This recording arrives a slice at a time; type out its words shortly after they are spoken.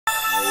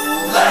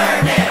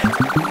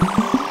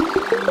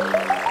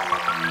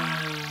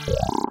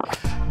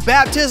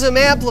Baptism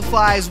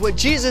amplifies what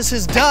Jesus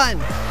has done.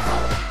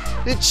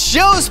 It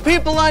shows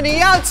people on the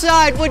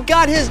outside what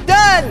God has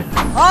done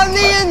on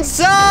the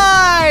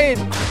inside.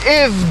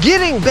 If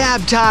getting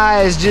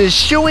baptized is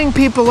showing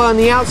people on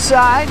the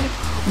outside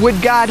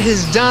what God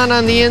has done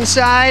on the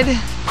inside,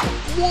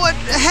 what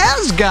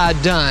has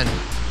God done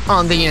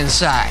on the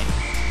inside?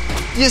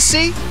 You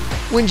see,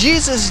 when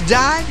Jesus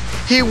died,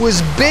 he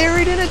was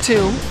buried in a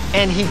tomb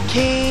and he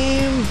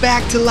came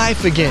back to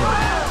life again.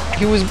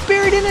 He was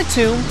buried in a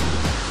tomb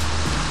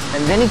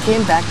and then he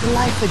came back to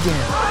life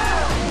again.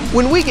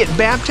 When we get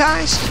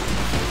baptized,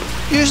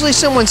 usually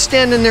someone's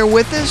standing there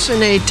with us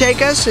and they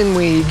take us and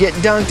we get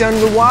dunked under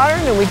the water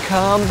and then we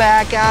come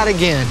back out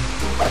again.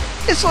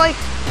 It's like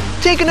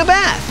taking a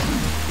bath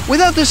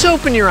without the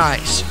soap in your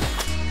eyes.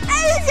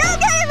 There's soap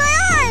in my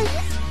eyes!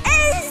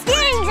 And it's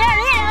stinks out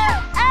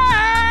here!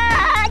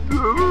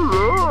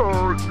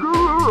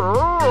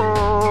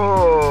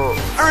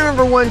 I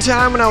remember one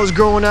time when I was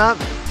growing up,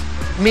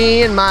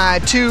 me and my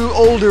two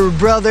older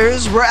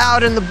brothers were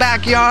out in the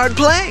backyard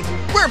playing.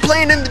 We were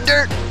playing in the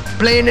dirt,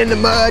 playing in the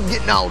mud,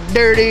 getting all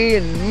dirty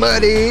and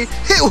muddy.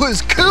 It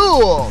was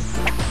cool.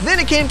 Then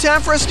it came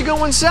time for us to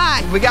go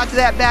inside. We got to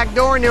that back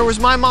door and there was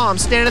my mom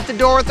standing at the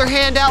door with her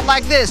hand out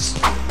like this.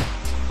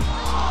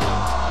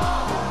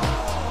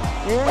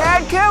 You're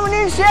not coming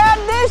inside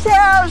this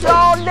house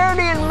all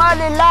dirty and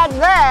muddy like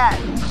that.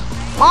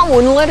 Mom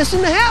wouldn't let us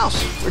in the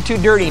house. We're too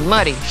dirty and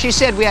muddy. She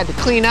said we had to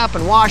clean up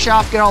and wash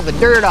off, get all the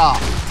dirt off.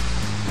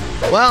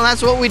 Well,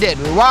 that's what we did.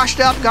 We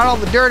washed up, got all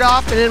the dirt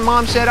off, and then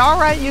Mom said, all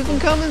right, you can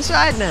come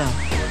inside now.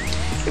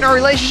 And our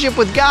relationship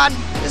with God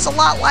is a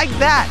lot like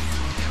that.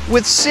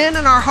 With sin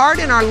in our heart,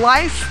 in our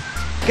life,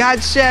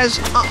 God says,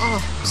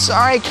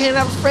 sorry, I can't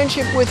have a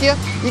friendship with you.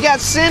 You got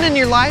sin in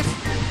your life.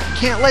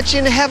 Can't let you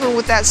into heaven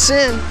with that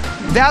sin.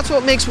 That's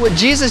what makes what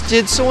Jesus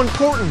did so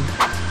important.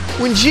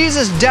 When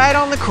Jesus died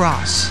on the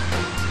cross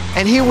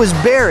and he was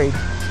buried,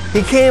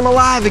 he came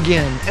alive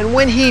again. And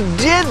when he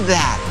did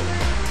that,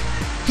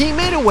 he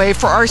made a way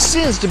for our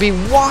sins to be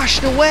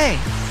washed away.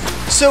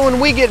 So when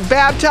we get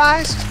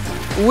baptized,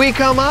 we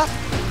come up,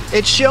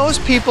 it shows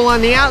people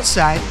on the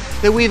outside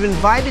that we've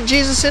invited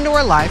Jesus into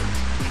our life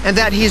and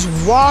that he's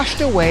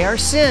washed away our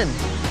sin.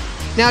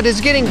 Now,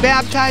 does getting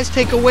baptized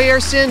take away our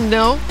sin?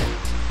 No.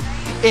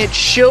 It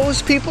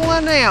shows people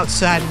on the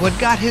outside what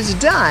God has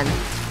done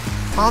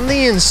on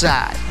the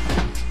inside.